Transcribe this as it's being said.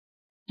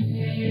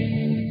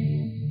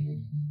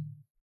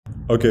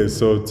Okay,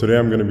 so today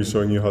I'm going to be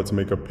showing you how to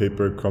make a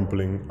paper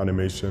crumpling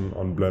animation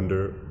on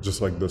Blender,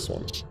 just like this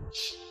one.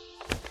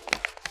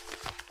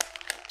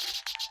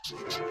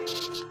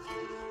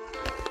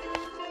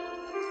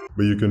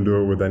 But you can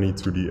do it with any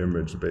 2D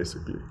image,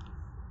 basically.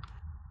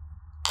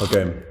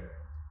 Okay,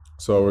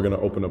 so we're going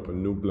to open up a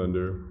new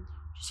Blender,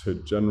 just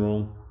hit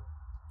General.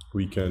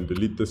 We can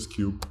delete this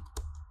cube,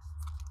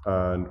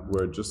 and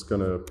we're just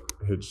going to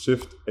hit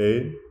Shift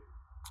A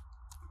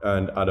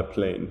and add a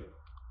plane.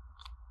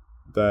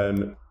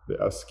 Then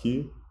the S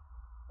key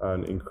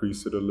and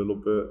increase it a little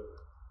bit.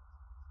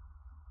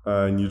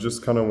 And you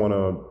just kind of want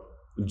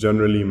to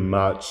generally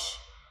match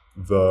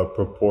the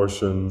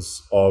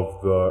proportions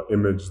of the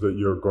image that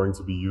you're going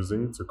to be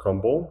using to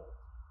crumble.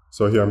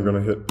 So here I'm going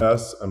to hit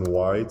S and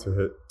Y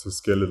to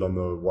scale it on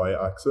the Y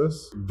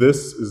axis.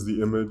 This is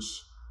the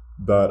image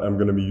that I'm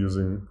going to be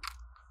using.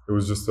 It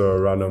was just a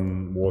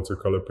random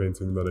watercolor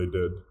painting that I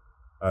did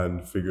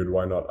and figured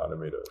why not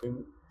animate it.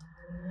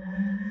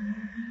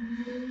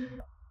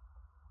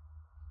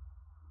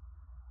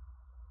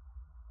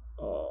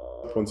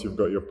 Once you've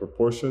got your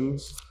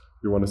proportions,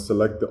 you want to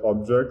select the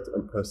object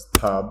and press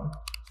Tab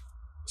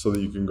so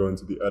that you can go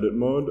into the edit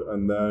mode,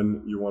 and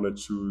then you want to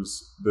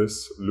choose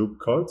this loop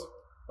cut,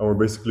 and we're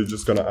basically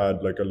just going to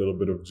add like a little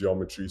bit of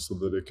geometry so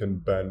that it can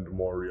bend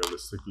more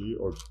realistically,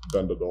 or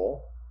bend at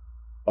all.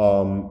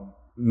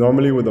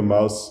 Normally with a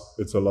mouse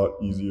it's a lot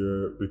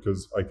easier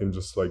because I can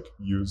just like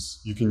you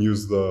can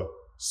use the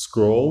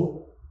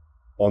scroll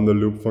on the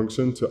loop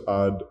function to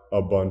add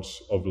a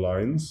bunch of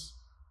lines.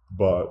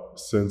 But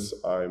since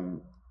I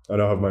don't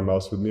have my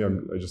mouse with me,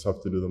 I just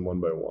have to do them one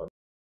by one.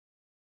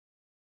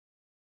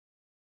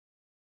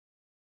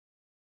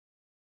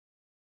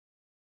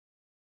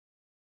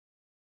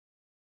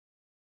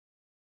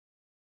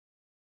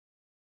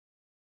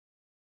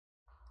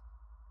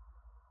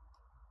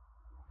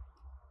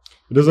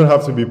 It doesn't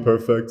have to be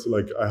perfect.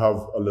 Like I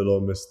have a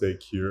little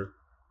mistake here,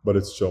 but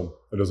it's chill.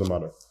 It doesn't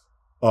matter.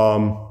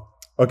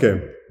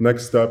 Okay,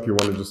 next step, you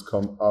want to just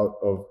come out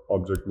of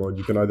object mode.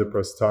 You can either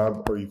press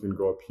Tab or you can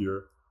go up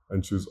here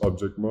and choose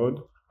object mode.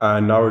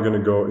 And now we're going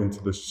to go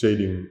into the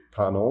shading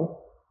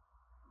panel.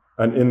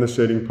 And in the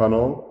shading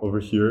panel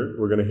over here,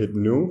 we're going to hit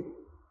New.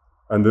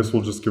 And this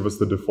will just give us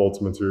the default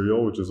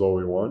material, which is all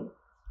we want.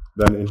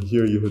 Then in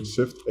here, you hit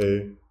Shift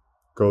A,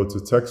 go to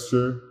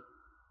Texture,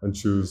 and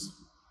choose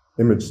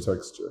Image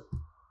Texture.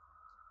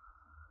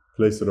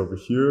 Place it over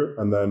here,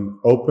 and then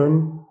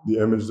open the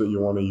image that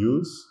you want to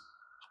use.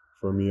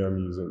 For me, I'm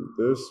using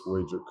this,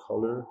 Wager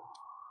Color.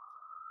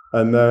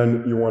 And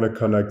then you want to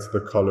connect the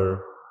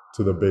color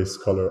to the base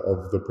color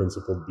of the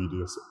principled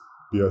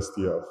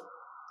BSDF.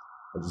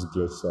 I just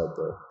glitched out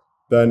there.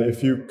 Then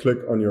if you click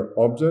on your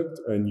object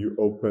and you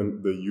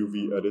open the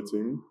UV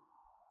editing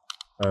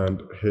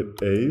and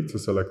hit A to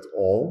select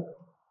all,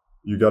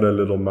 you got a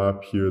little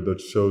map here that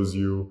shows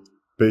you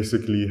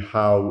basically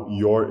how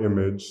your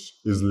image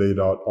is laid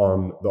out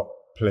on the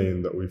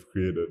plane that we've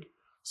created.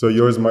 So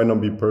yours might not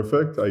be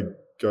perfect. I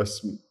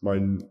guess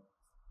mine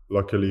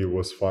luckily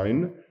was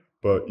fine,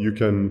 but you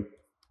can,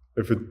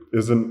 if it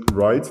isn't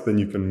right, then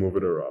you can move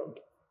it around,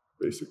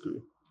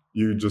 basically.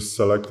 You just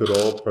select it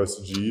all, press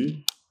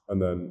G,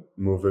 and then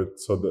move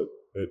it so that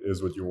it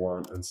is what you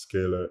want and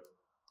scale it.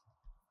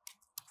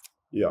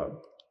 Yeah.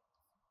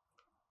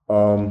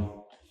 God.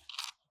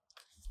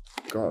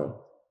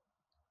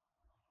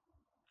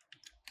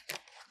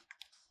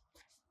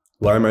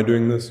 Why am I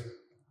doing this?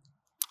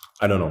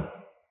 I don't know.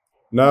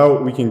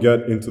 Now we can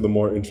get into the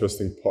more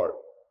interesting part.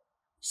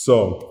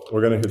 So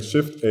we're going to hit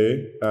Shift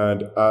A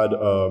and add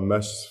a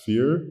mesh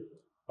sphere.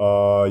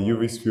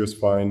 UV sphere is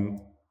fine.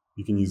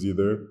 You can use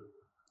either.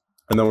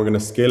 And then we're going to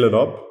scale it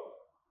up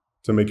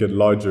to make it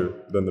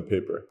larger than the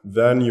paper.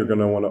 Then you're going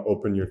to want to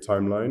open your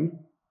timeline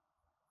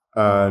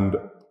and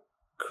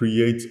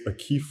create a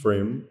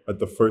keyframe at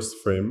the first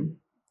frame.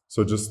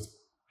 So just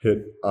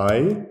hit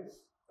I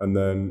and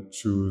then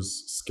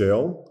choose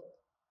scale.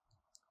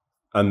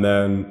 And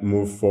then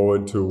move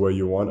forward to where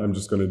you want. I'm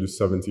just going to do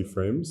 70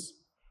 frames.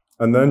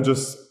 And then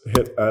just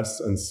hit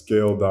S and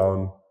scale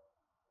down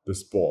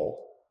this ball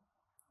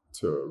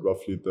to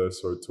roughly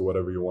this or to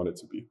whatever you want it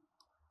to be.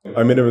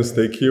 I made a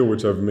mistake here,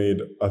 which I've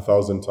made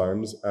 1,000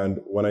 times. And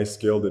when I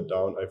scaled it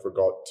down, I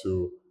forgot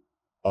to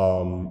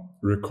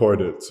record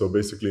it. So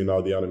basically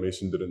now the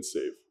animation didn't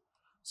save.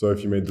 So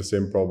if you made the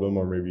same problem,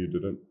 or maybe you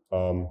didn't,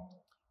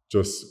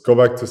 just go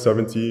back to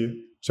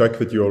 70, check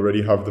that you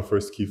already have the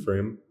first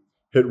keyframe,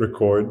 hit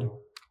record,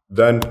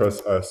 then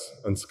press S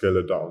and scale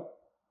it down.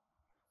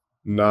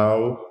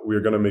 Now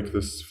we're going to make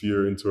this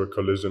sphere into a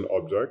collision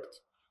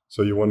object.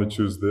 So you want to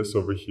choose this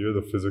over here,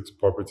 the Physics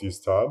Properties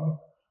tab,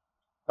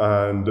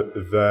 and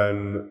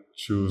then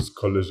choose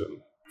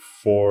collision.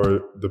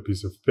 For the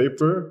piece of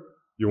paper,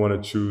 you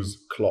want to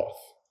choose cloth.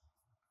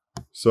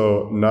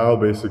 So now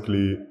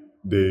basically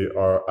they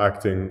are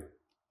acting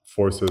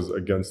forces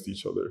against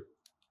each other.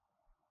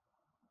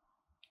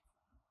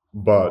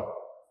 But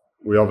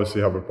we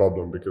obviously have a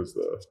problem because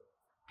the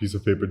piece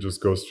of paper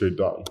just goes straight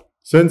down.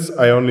 Since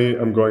I only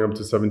am going up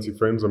to 70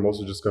 frames, I'm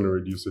also just going to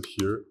reduce it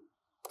here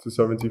to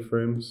 70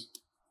 frames.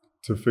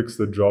 To fix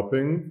the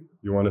dropping,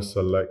 you want to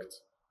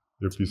select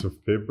your piece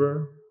of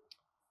paper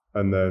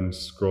and then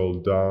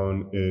scroll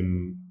down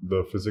in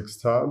the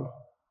physics tab,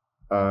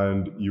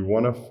 and you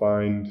want to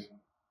find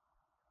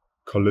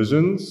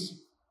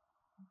collisions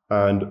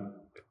and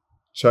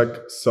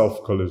check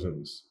self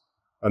collisions.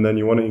 And then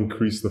you want to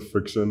increase the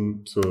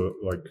friction to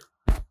like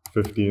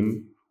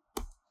 15,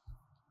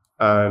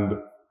 and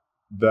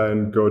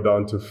then go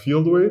down to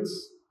field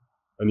weights,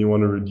 and you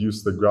want to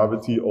reduce the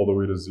gravity all the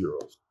way to 0.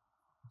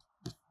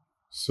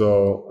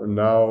 So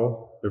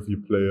now if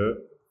you play it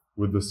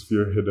with the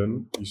sphere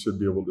hidden, you should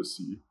be able to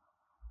see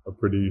a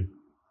pretty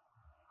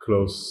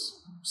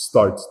close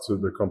start to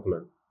the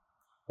crumpling.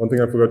 One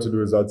thing I forgot to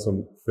do is add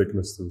some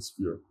thickness to the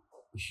sphere.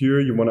 Here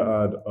you want to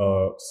add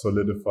a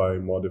solidify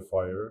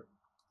modifier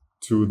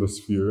to the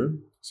sphere.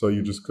 So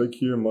you just click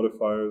here,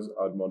 modifiers,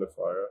 add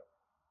modifier,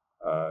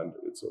 and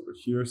it's over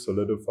here,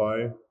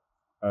 solidify,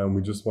 and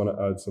we just want to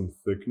add some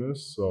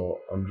thickness.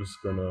 So I'm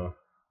just gonna,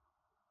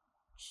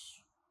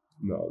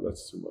 no,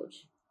 that's too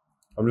much.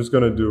 I'm just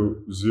gonna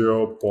do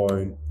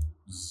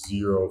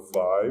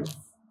 0.05,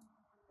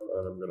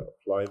 and I'm gonna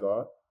apply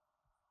that.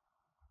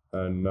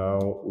 And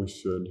now we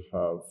should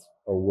have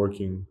a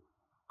working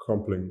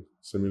crumpling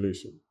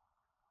simulation.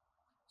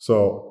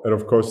 So it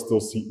of course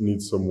still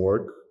needs some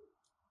work.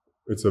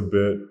 It's a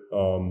bit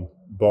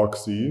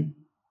boxy.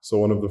 So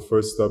one of the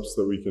first steps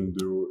that we can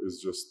do is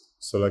just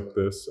select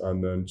this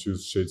and then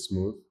choose shade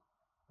smooth.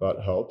 That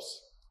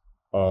helps.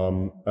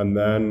 And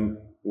then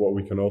what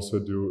we can also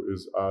do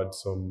is add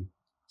some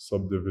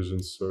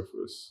subdivision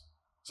surface.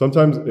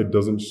 Sometimes it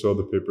doesn't show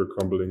the paper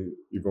crumbling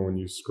even when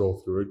you scroll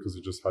through it because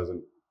it just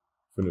hasn't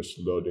finished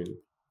loading.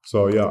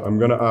 So yeah, I'm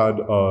gonna add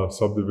a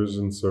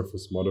subdivision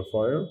surface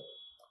modifier.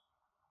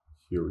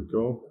 Here we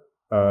go.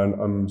 And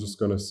I'm just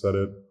gonna set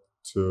it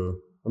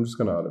to, I'm just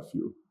gonna add a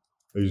few.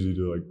 I usually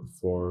do like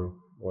 4,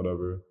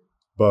 whatever.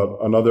 But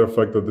another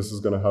effect that this is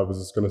gonna have is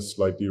it's gonna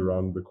slightly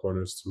round the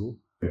corners too.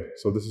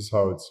 So this is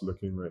how it's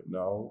looking right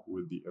now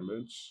with the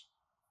image.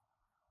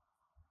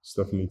 It's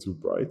definitely too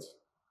bright,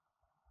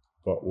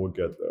 but we'll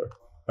get there.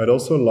 I'd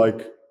also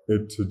like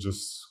it to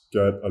just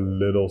get a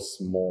little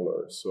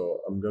smaller.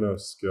 So I'm gonna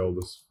scale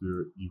the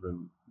sphere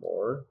even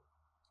more.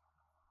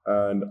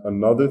 And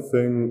another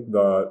thing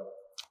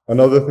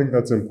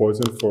that's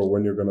important for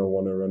when you're gonna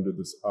wanna render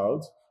this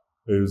out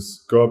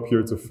is go up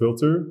here to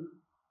filter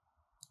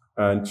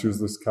and choose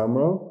this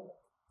camera.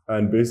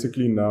 And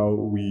basically now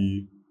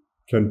we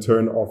can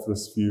turn off the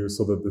sphere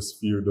so that the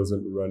sphere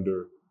doesn't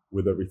render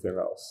with everything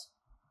else.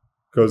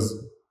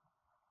 Because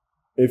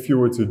if you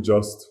were to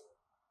just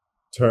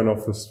turn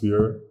off the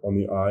sphere on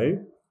the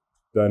eye,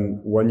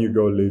 then when you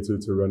go later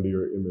to render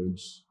your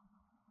image,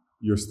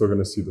 you're still going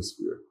to see the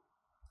sphere.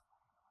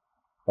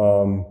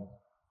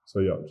 So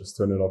yeah, just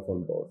turn it off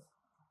on both.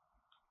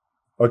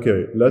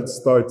 Okay, let's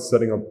start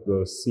setting up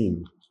the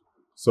scene.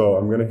 So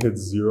I'm going to hit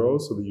 0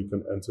 so that you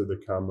can enter the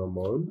camera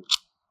mode.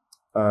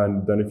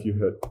 And then if you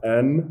hit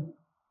N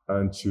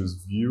and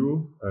choose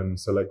view and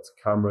select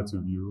camera to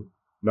view,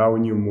 now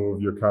when you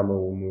move, your camera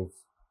will move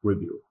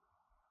with you.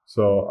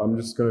 So I'm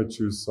just going to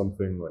choose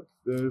something like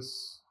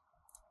this.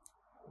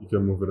 You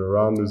can move it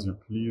around as you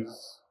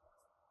please.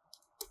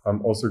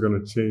 I'm also going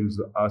to change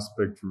the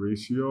aspect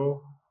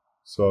ratio.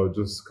 So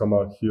just come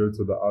out here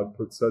to the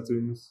output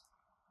settings.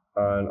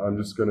 And I'm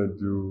just going to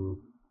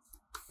do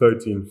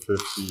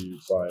 1350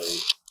 by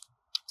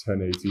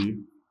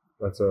 1080.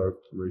 That's a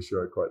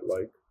ratio I quite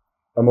like.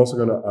 I'm also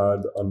going to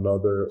add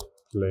another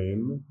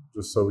plane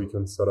just so we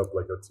can set up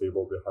like a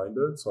table behind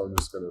it. So I'm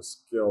just going to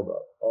scale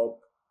that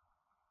up.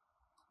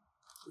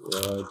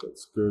 Right,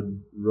 that's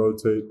good.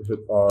 Rotate,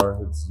 hit R,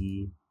 hit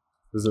Z.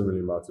 Doesn't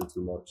really matter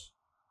too much.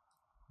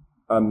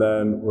 And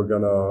then we're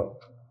going to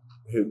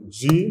hit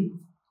G,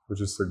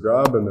 which is to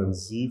grab, and then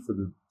Z for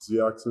the Z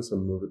axis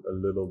and move it a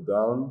little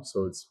down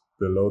so it's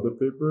below the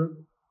paper.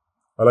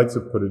 I like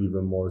to put it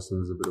even more so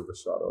there's a bit of a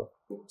shadow.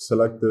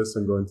 Select this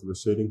and go into the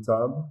shading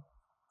tab.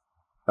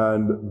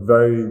 And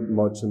very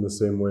much in the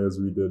same way as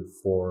we did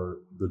for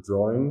the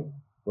drawing,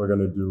 we're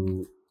gonna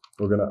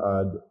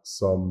add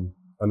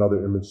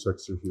another image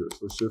texture here.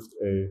 So Shift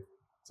A,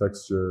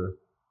 texture,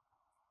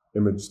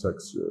 image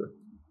texture.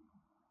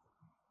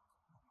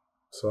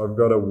 So I've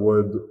got a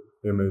wood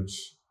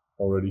image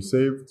already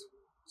saved.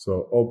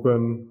 So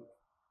open,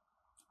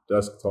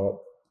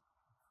 desktop,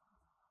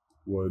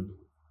 wood.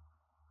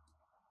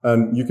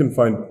 And you can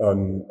find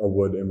a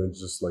wood image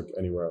just like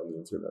anywhere on the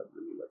internet,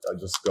 really. Like I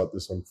just got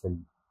this one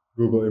from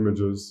Google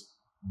Images,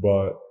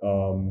 but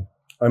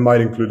I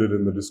might include it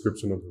in the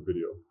description of the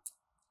video.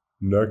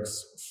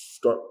 Next,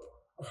 start.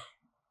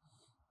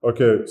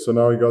 Okay, so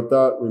now we got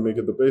that. We make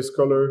it the base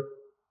color.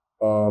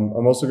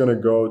 I'm also gonna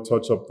go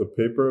touch up the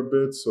paper a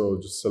bit. So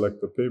just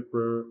select the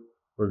paper.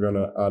 We're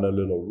gonna add a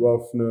little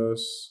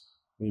roughness.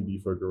 Maybe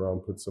if I go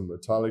around, put some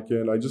metallic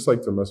in. I just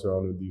like to mess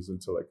around with these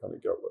until I kind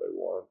of get what I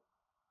want.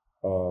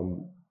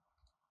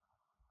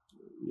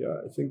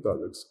 Yeah, I think that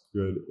looks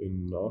good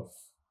enough.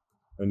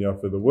 And yeah,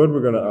 for the wood,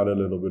 we're gonna add a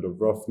little bit of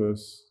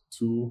roughness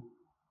too.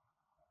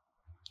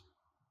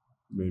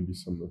 Maybe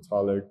some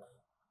metallic.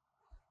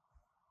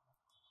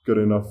 Good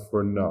enough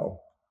for now.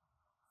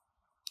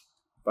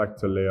 Back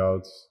to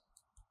layouts.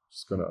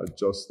 Just gonna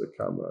adjust the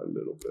camera a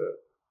little bit.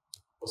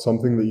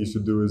 Something that you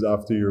should do is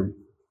after you're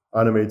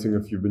animating,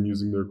 if you've been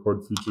using the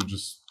record feature,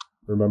 just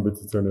remember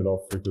to turn it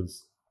off,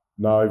 because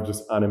now I've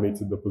just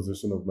animated the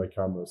position of my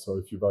camera. So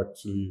if you've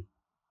actually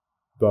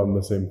done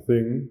the same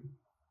thing,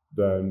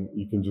 then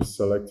you can just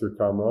select your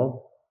camera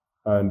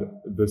and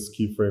this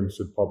keyframe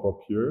should pop up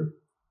here,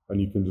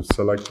 and you can just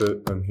select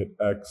it and hit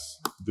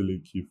X,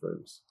 delete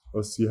keyframes.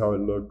 Let's see how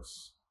it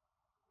looks.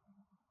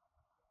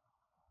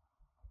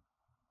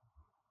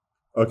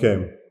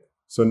 Okay,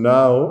 so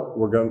now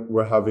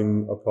we're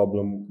having a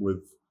problem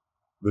with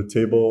the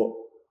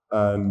table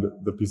and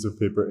the piece of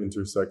paper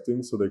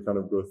intersecting, so they kind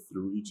of go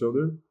through each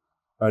other.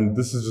 And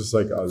this is just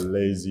like a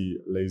lazy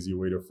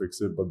way to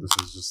fix it, but this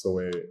is just the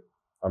way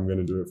I'm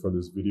gonna do it for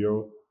this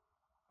video.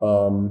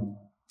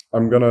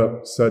 I'm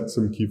gonna set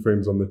some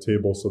keyframes on the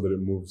table so that it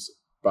moves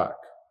back.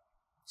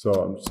 So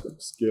I'm just gonna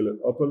scale it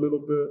up a little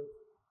bit,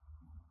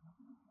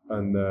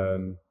 and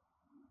then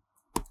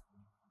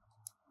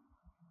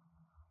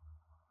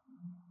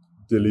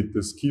delete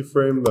this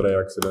keyframe that I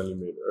accidentally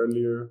made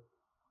earlier.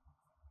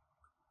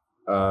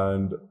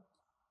 And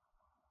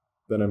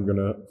then I'm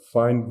gonna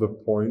find the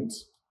point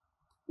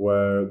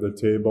where the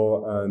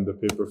table and the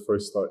paper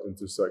first start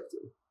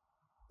intersecting.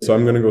 So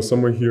I'm gonna go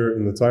somewhere here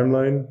in the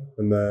timeline,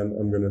 and then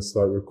I'm gonna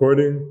start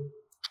recording.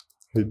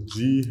 Hit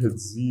G, hit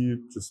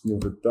Z, just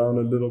move it down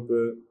a little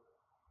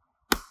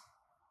bit.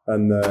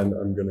 And then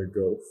I'm gonna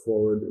go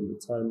forward in the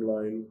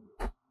timeline.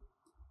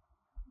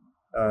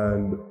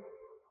 And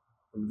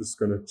I'm just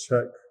gonna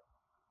check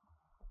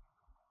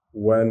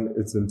when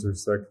it's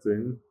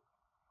intersecting.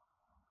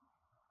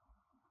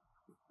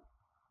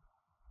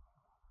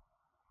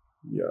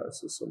 Yeah,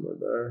 so somewhere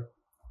there.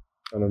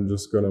 And I'm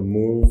just gonna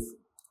move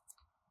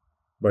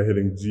by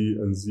hitting G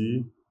and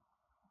Z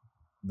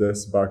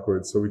this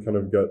backwards, so we kind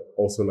of get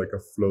also like a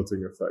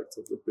floating effect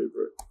of the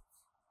paper.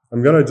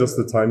 I'm gonna adjust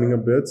the timing a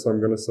bit, so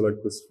I'm gonna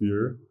select the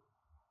sphere.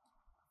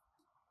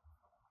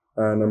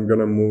 And I'm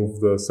gonna move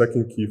the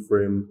second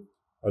keyframe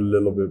a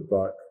little bit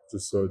back,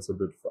 just so it's a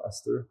bit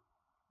faster.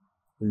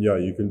 And yeah,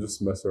 you can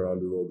just mess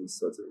around with all these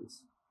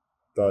settings.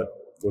 That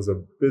was a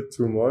bit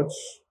too much.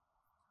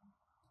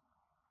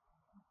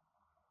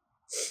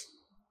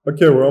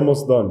 Okay, we're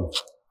almost done.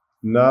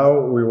 Now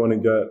we want to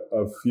get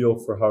a feel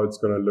for how it's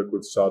going to look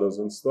with shadows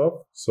and stuff.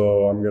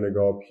 So I'm going to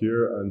go up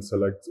here and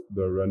select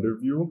the render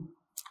view,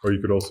 or you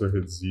could also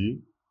hit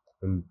Z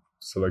and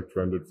select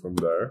rendered from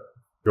there.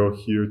 Go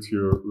here to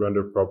your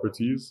render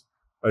properties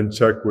and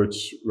check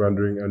which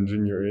rendering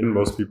engine you're in.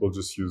 Most people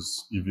just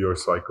use Eevee or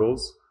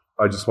Cycles.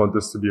 I just want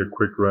this to be a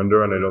quick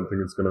render, and I don't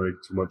think it's going to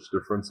make too much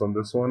difference on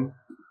this one.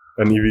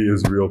 And Eevee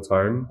is real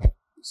time.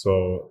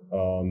 So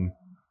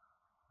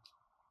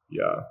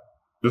yeah,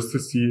 just to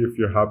see if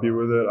you're happy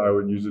with it, I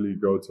would usually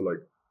go to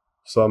like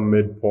some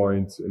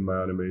midpoint in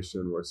my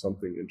animation where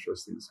something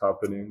interesting is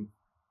happening.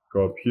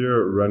 Go up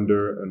here,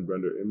 render, and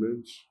render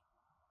image.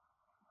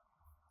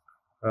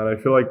 And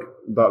I feel like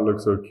that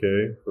looks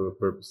okay for the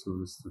purpose of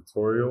this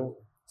tutorial.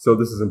 So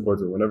this is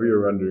important. Whenever you're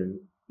rendering,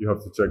 you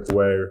have to check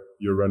where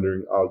you're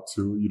rendering out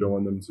to. You don't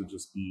want them to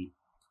just be,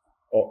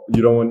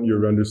 you don't want your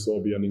renders to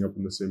all be ending up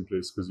in the same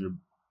place, because your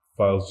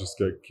files just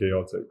get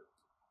chaotic.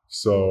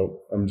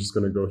 So I'm just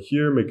gonna go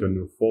here, make a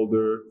new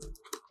folder,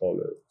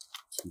 call it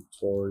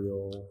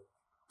tutorial,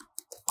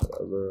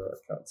 whatever,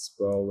 I can't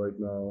spell right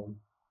now.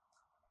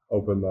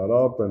 Open that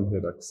up and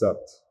hit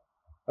accept.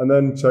 And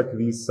then check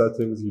these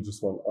settings. You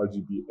just want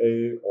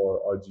RGBA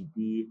or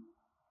RGB,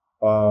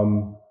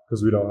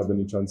 because we don't have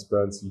any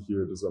transparency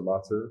here, it doesn't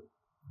matter.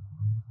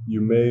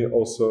 You may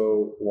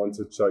also want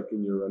to check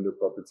in your render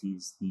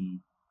properties the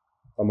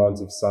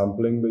amount of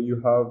sampling that you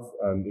have,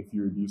 and if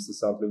you reduce the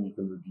sampling, you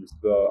can reduce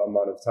the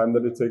amount of time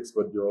that it takes,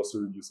 but you're also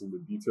reducing the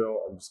detail.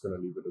 I'm just going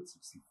to leave it at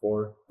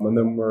 64. And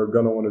then we're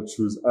going to want to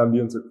choose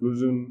ambient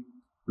occlusion,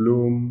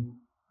 bloom,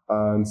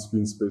 and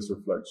screen space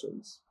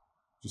reflections,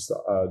 just to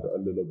add a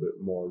little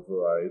bit more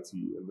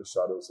variety in the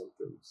shadows and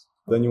things.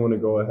 Then you want to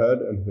go ahead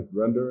and hit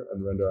render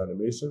and render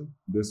animation.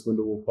 This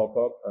window will pop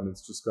up, and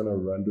it's just going to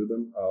render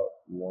them out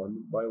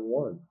one by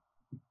one.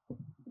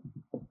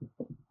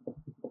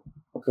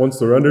 Once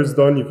the render is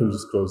done, you can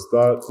just close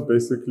that. So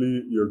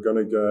basically, you're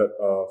gonna get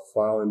a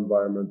file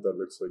environment that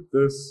looks like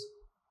this.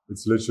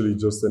 It's literally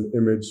just an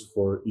image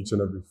for each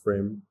and every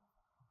frame.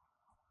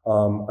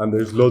 And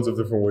there's loads of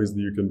different ways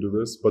that you can do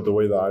this, but the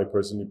way that I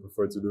personally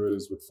prefer to do it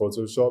is with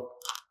Photoshop.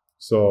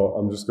 So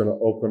I'm just gonna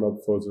open up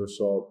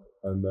Photoshop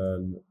and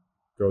then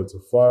go to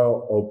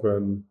File,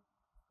 Open,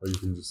 or you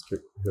can just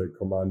hit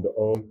Command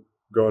O.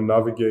 Go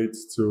navigate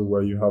to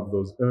where you have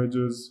those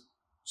images.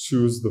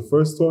 Choose the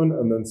first one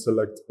and then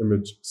select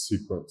image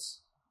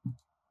sequence.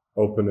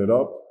 Open it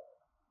up,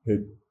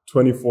 hit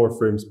 24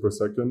 frames per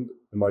second.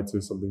 It might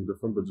say something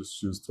different, but just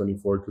choose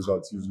 24 because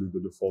that's usually the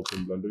default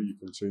in Blender. You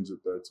can change it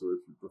there too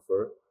if you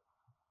prefer.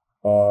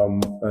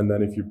 And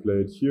then if you play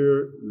it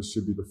here, this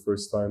should be the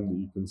first time that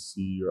you can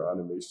see your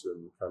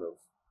animation kind of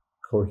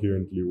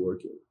coherently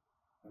working.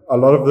 A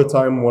lot of the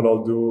time what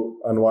I'll do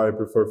and why I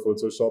prefer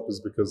Photoshop is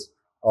because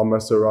I'll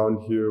mess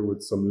around here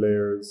with some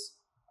layers,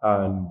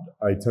 and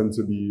I tend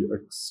to be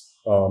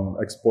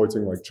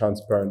exporting like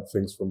transparent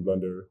things from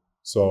Blender.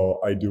 So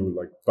I do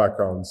like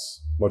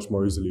backgrounds much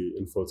more easily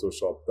in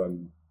Photoshop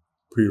than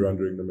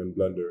pre-rendering them in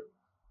Blender.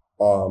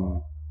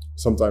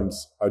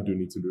 Sometimes I do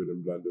need to do it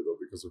in Blender though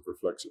because of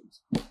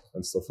reflections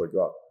and stuff like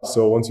that.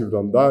 So once you've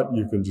done that,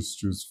 you can just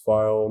choose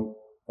File,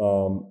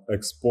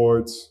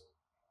 Export,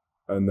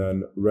 and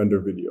then Render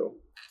Video.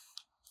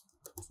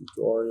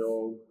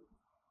 Tutorial.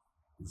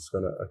 I'm just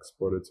gonna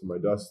export it to my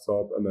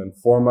desktop, and then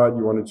format,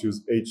 you want to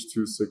choose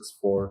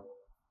H.264,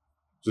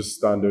 just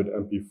standard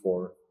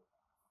MP4.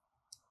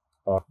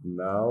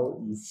 Now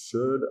you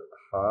should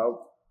have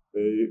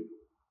a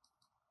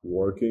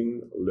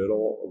working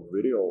little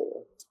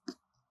video.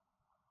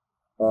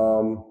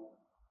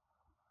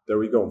 There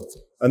we go.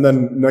 And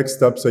then next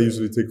steps I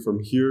usually take from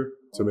here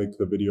to make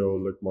the video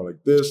look more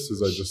like this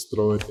is I just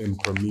throw it in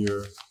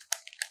Premiere,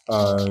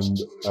 and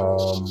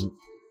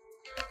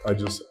I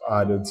just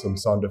added some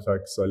sound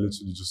effects. I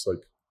literally just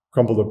like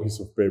crumpled a piece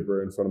of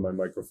paper in front of my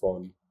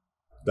microphone.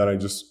 Then I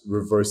just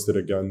reversed it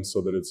again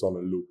so that it's on a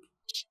loop.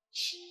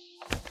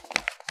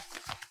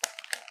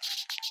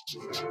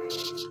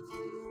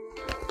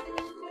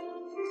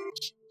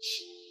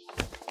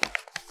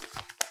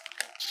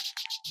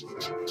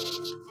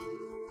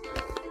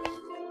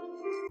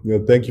 Yeah,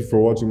 thank you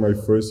for watching my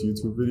first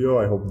YouTube video.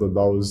 I hope that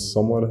that was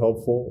somewhat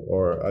helpful,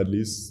 or at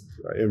least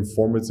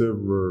informative,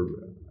 or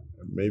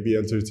maybe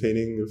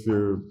entertaining if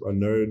you're a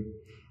nerd.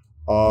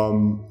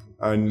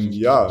 And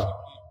yeah,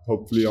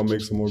 hopefully I'll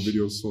make some more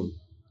videos soon.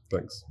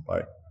 Thanks.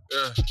 Bye.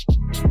 Yeah.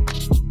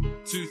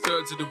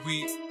 2/3 of the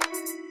week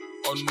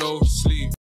on no sleep.